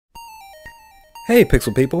Hey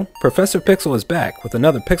Pixel people, Professor Pixel is back with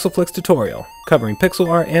another PixelFlix tutorial covering pixel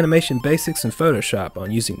art animation basics in Photoshop on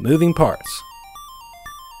using moving parts.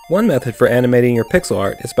 One method for animating your pixel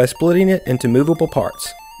art is by splitting it into movable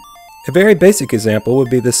parts. A very basic example would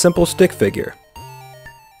be this simple stick figure.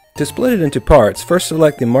 To split it into parts, first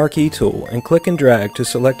select the Marquee tool and click and drag to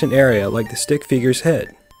select an area like the stick figure's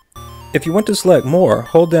head. If you want to select more,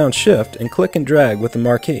 hold down Shift and click and drag with the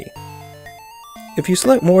Marquee. If you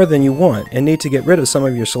select more than you want and need to get rid of some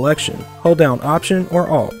of your selection, hold down Option or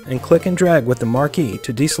Alt and click and drag with the Marquee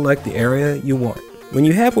to deselect the area you want. When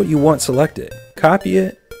you have what you want selected, copy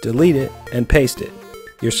it, delete it, and paste it.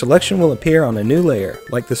 Your selection will appear on a new layer,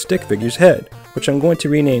 like the stick figure's head, which I'm going to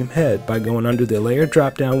rename Head by going under the Layer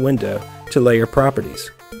drop-down window to Layer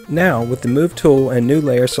Properties. Now, with the Move tool and new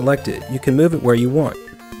layer selected, you can move it where you want.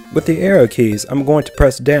 With the arrow keys, I'm going to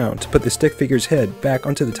press down to put the stick figure's head back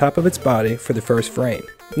onto the top of its body for the first frame.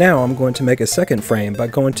 Now I'm going to make a second frame by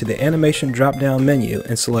going to the Animation drop-down menu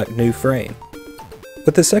and select New Frame.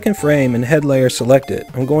 With the second frame and head layer selected,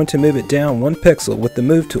 I'm going to move it down 1 pixel with the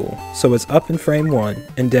Move tool so it's up in frame 1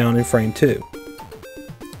 and down in frame 2.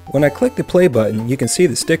 When I click the play button, you can see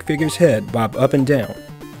the stick figure's head bob up and down.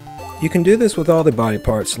 You can do this with all the body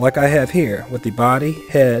parts like I have here with the body,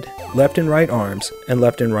 head, left and right arms, and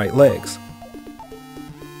left and right legs.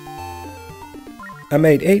 I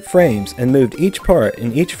made 8 frames and moved each part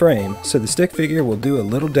in each frame so the stick figure will do a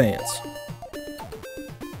little dance.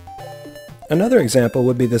 Another example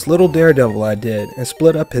would be this little Daredevil I did and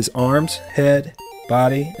split up his arms, head,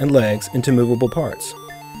 body, and legs into movable parts.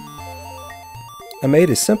 I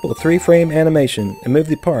made a simple 3-frame animation and moved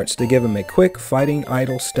the parts to give him a quick fighting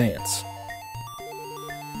idle stance.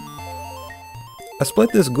 I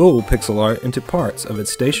split this ghoul pixel art into parts of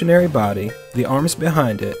its stationary body, the arms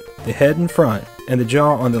behind it, the head in front, and the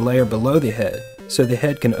jaw on the layer below the head, so the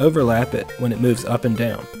head can overlap it when it moves up and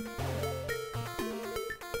down.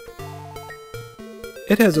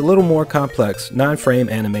 It has a little more complex 9-frame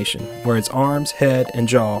animation, where its arms, head, and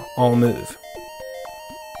jaw all move.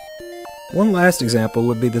 One last example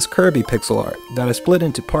would be this Curvy pixel art that I split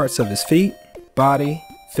into parts of his feet, body,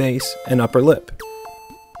 face, and upper lip.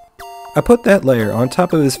 I put that layer on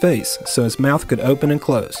top of his face so his mouth could open and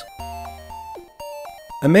close.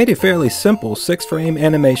 I made a fairly simple 6-frame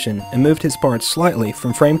animation and moved his parts slightly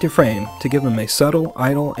from frame to frame to give him a subtle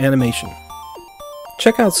idle animation.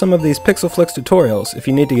 Check out some of these PixelFlix tutorials if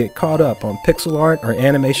you need to get caught up on pixel art or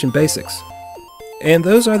animation basics. And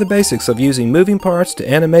those are the basics of using moving parts to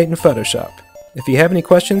animate in Photoshop. If you have any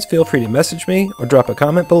questions, feel free to message me or drop a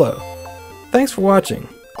comment below. Thanks for watching.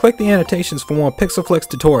 Click the annotations for more PixelFlix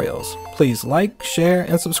tutorials. Please like, share,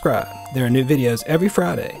 and subscribe. There are new videos every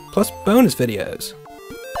Friday, plus bonus videos.